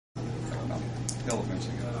He'll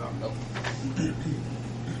eventually get it out. Nope.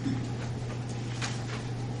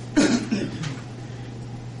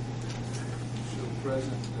 Still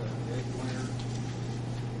present, Ed Winter,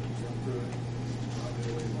 Jim Pruitt, Bob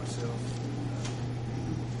Haley, myself,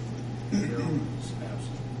 and Darrell is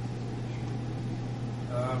absent.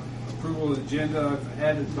 Approval of the agenda, I've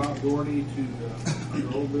added Bob Doherty to under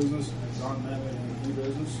old business and Don Manley under new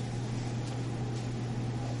business.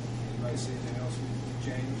 Anybody see anything else we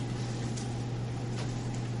changed?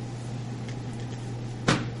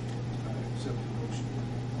 Accept the motion.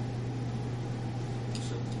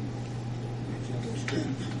 Accept the agenda as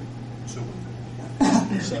changed.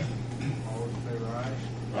 Second. All in favor, aye?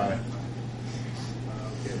 Aye.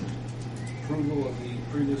 Okay. Approval of the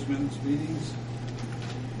previous minutes meetings.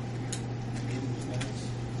 Meetings minutes.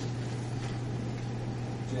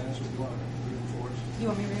 Janice, would you want to read it for us? You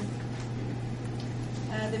want me to read?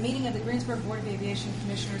 The meeting of the Greensburg Board of Aviation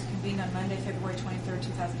Commissioners convened on Monday, February 23rd,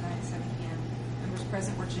 2009 at 7 p.m. Members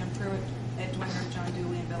present were Jim Pruitt, Ed Dwinger, John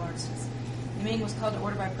Dooley, and Bill Ernstis. The meeting was called to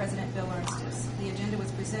order by President Bill Ernstis. The agenda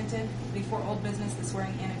was presented. Before old business, the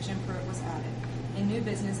swearing in of Jim Pruitt was added. In new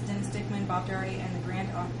business, Dennis Dickman, Bob Doherty, and the grant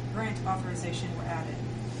authorization were added.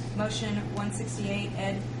 Motion 168,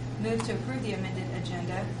 Ed moved to approve the amended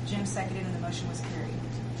agenda. Jim seconded, and the motion was carried.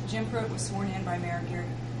 Jim Pruitt was sworn in by Mayor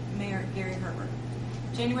Gary Herbert.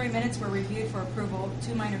 January minutes were reviewed for approval.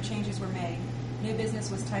 2 minor changes were made. New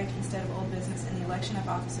business was typed instead of old business, and the election of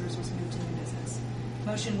officers was moved to new business.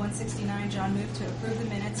 Motion 169, John moved to approve the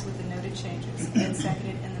minutes with the noted changes. Ed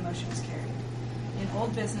seconded, and the motion was carried. In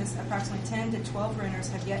old business, approximately 10 to 12 renters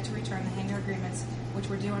have yet to return the hangar agreements, which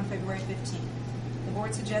were due on February 15th. The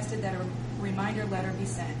board suggested that a reminder letter be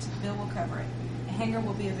sent. Bill will cover it. A hangar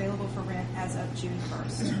will be available for rent as of June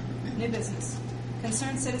 1st. New business.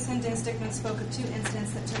 Concerned citizen Dennis Dickman spoke of 2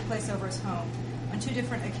 incidents that took place over his home. On 2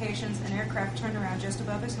 different occasions, an aircraft turned around just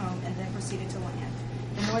above his home and then proceeded to land.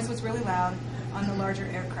 The noise was really loud on the larger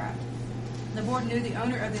aircraft. The board knew the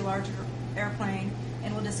owner of the larger airplane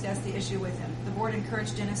and will discuss the issue with him. The board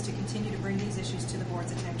encouraged Dennis to continue to bring these issues to the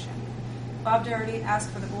board's attention. Bob Doherty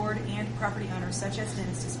asked for the board and property owners, such as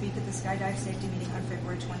Dennis, to speak at the skydive safety meeting on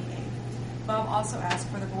February 28th. Bob also asked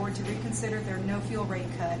for the board to reconsider their no fuel rate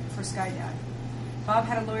cut for skydive. Bob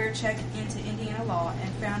had a lawyer check into Indiana law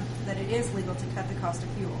and found that it is legal to cut the cost of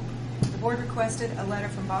fuel. The board requested a letter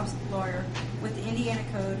from Bob's lawyer with the Indiana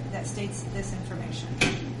code that states this information.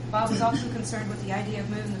 Bob was also concerned with the idea of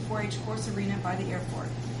moving the 4-H course arena by the airport.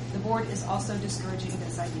 The board is also discouraging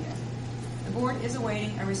this idea. The board is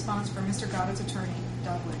awaiting a response from Mr. Goddard's attorney,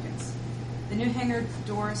 Doug Wiggins. The new hangar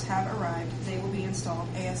doors have arrived. They will be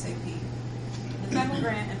installed ASAP. The federal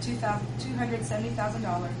grant of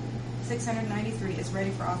 $270,000, $693 is ready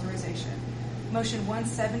for authorization. Motion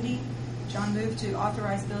 170, John moved to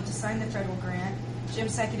authorize Bill to sign the federal grant. Jim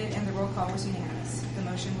seconded, and the roll call was unanimous. The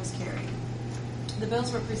motion was carried. The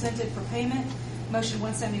bills were presented for payment. Motion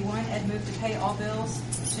 171, Ed moved to pay all bills.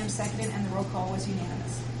 Jim seconded, and the roll call was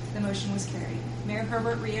unanimous. The motion was carried. Mayor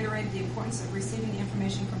Herbert reiterated the importance of receiving the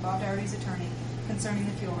information from Bob Doherty's attorney concerning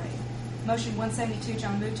the fuel rate. Motion 172,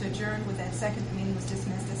 John moved to adjourn. With that second, the meeting was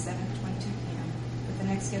dismissed at 7:22 p.m. with the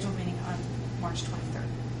next scheduled meeting on March 23rd.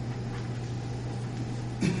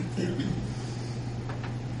 I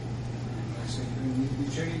see anything need to be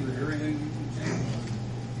changed or everything need to be changed?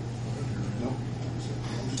 No.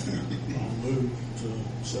 I'll move to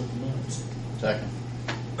accept the minutes. Second.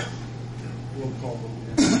 Roll call vote.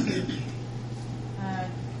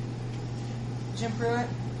 Jim Pruitt,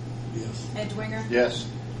 Yes. Ed Dwinger, Yes.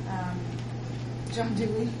 John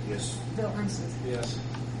Dooley, Yes. Bill Ernstis. Yes.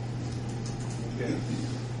 Okay.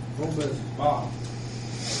 Full business. Bob.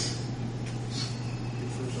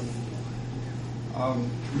 A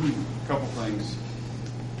couple things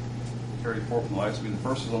carried forward from the last meeting. The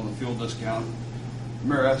first is on the fuel discount. The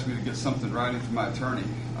mayor asked me to get something in writing from my attorney.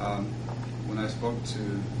 When I spoke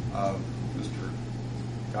to Mr.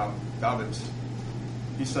 Gobbets,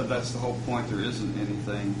 he said that's the whole point. There isn't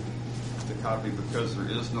anything to copy because there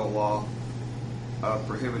is no law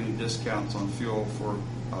prohibiting discounts on fuel for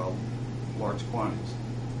large quantities.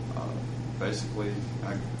 Basically,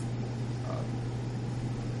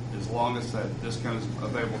 as long as that discount is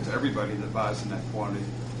available to everybody that buys in that quantity,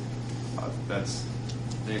 that's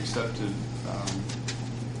the accepted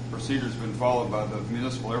procedures been followed by the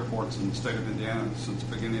municipal airports in the state of Indiana since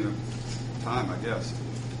the beginning of time, I guess.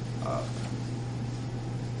 I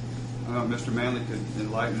don't know if Mr. Manley could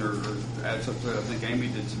enlighten or add something to it. I think Amy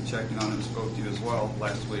did some checking on it and spoke to you as well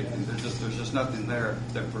last week. And there's just nothing there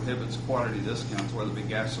that prohibits quantity discounts, whether it be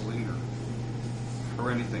gasoline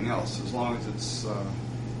or anything else, as long as it's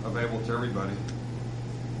available to everybody.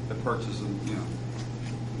 to purchase them,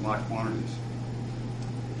 in like quantities.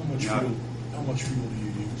 How much Yeah. fuel? How much fuel do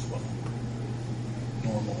you use, Bob?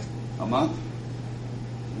 Normally? A month?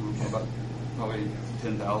 About probably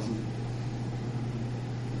 10,000.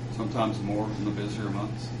 Sometimes more in the busier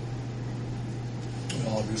months.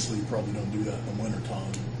 Well, obviously, you probably don't do that in the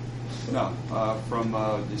wintertime. No, from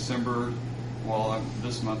December,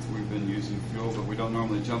 this month we've been using fuel, but we don't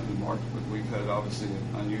normally jump in March, but we've had obviously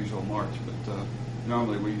an unusual March, but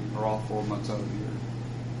normally we are all 4 months out of the year,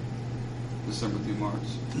 December through March.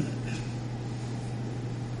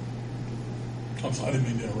 I'm sorry, I didn't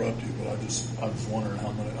mean to interrupt you, but I was wondering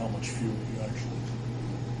how much fuel you actually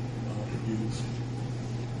use.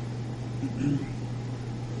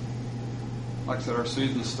 Like I said, our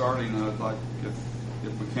season's starting. Like if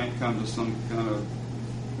we can't come to some kind of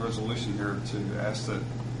resolution here to ask that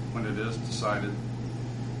when it is decided,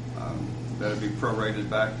 that it be prorated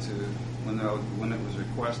back to when it was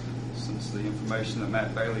requested, since the information that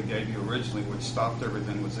Matt Bailey gave you originally, which stopped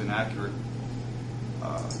everything, was inaccurate.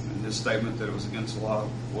 And his statement that it was against the law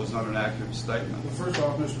was not an accurate statement. Well, first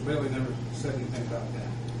off, Mr. Bailey never said anything about that.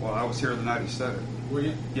 Well, I was here the night he said it. Were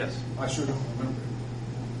you? Yes. I sure don't remember.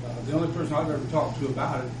 The only person I've ever talked to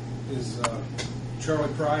about it is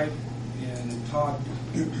Charlie Pride and Todd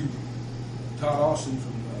Austin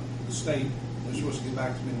from the state. They're supposed to get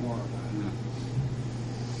back to me tomorrow about it.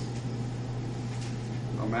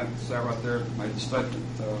 Well, Matt sat right there, made the statement.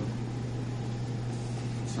 So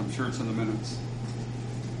I'm sure it's in the minutes.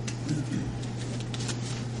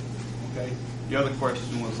 Okay. The other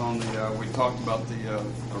question was on the, we talked about the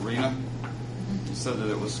arena. You said that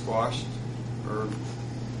it was squashed, or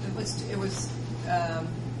It was,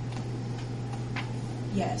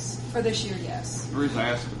 yes, for this year, yes. the reason I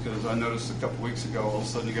asked is because I noticed a couple weeks ago, all of a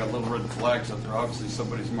sudden you got little red flags up there. Obviously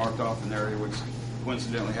somebody's marked off an area which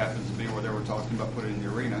coincidentally happens to be where they were talking about putting in the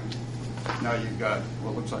arena. Now you've got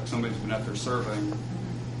what looks like somebody's been out there surveying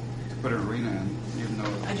to put an arena in, even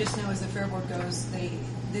though. I just know as the Fair Board goes,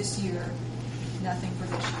 this year, nothing for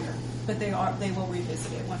this year. But they will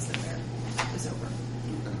revisit it once the fair is over.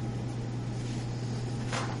 Okay.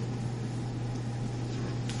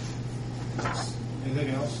 Anything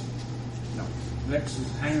else? No. Next is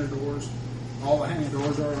hangar doors. All the hangar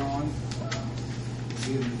doors are on.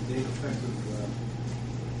 Given the date effective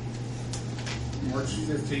March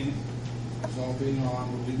 15th. It's all being on.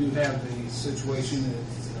 But we do have the situation that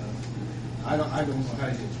I don't know how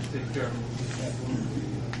you take care of it. We had one of the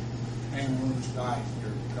hangar owners died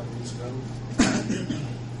here a couple weeks ago.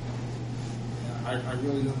 I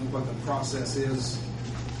really don't know what the process is.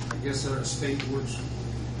 I guess they're a state board's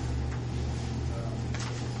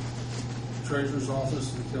treasurer's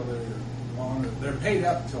office until they're on. They're paid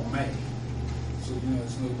up until May, so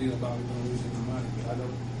it's no deal about them losing the money. But I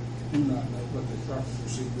do not know what the proper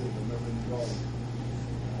procedure is. I've never been involved.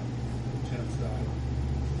 Lieutenant's died.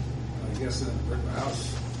 I guess in the house,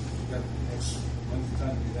 you got the next length of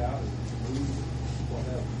time to get out and move,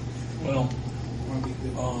 whatever. Well, Want to be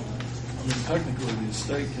good. technically, the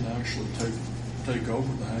estate can actually take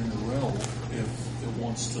over the hangar rental if it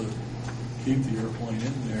wants to keep the airplane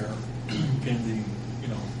in there pending,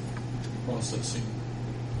 processing.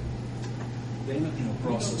 Dana,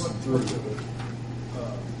 processing you know what through.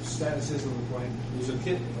 the status is of the plane. There's a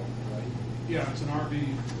kit, right? Yeah, it's an RV,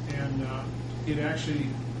 and he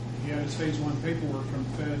had his phase one paperwork from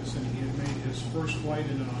feds, and he had made his first flight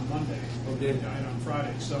in it on Monday. Oh, did he? Died on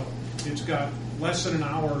Friday, so it's got less than an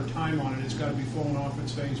hour time on it. It's got to be flown off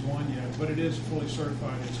its phase one yet, but it is fully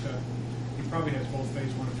certified. He probably has both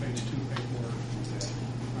phase one and phase two paperwork.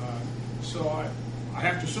 So I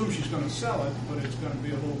have to assume she's going to sell it, but it's going to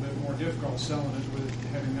be a little bit more difficult selling it with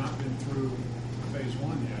having not been through phase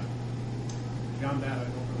one yet. Beyond that, I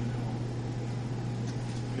don't really know.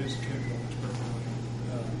 It is a kid, though. It's perfectly.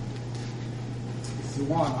 If you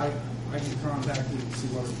want, I can contact you and see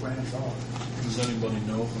what our plans are. Does anybody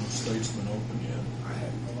know if an estate's been open yet? I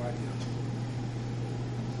have no idea.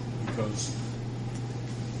 Because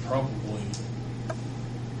probably,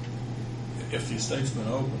 if the estate's been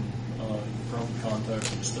open, you can probably contact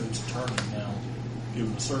the estate's attorney now.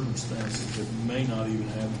 Given the circumstances, it may not even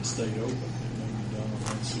have an estate open. It may be done on an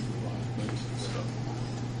unsupervised basis. So,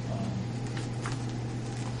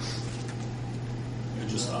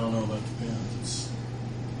 I don't know. That depends.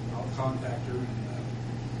 I'll contact her and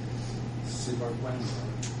see what our plans are.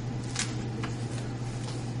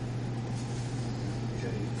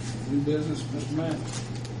 Okay, new business, Mr. Mann.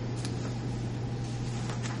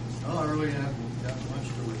 Well, I really haven't got much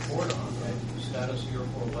to report on. The status of your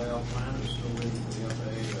airport layout plan is still waiting for the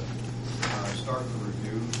FAA to start the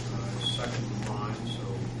review. It's second in line, so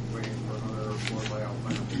waiting for another airport layout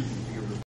plan to be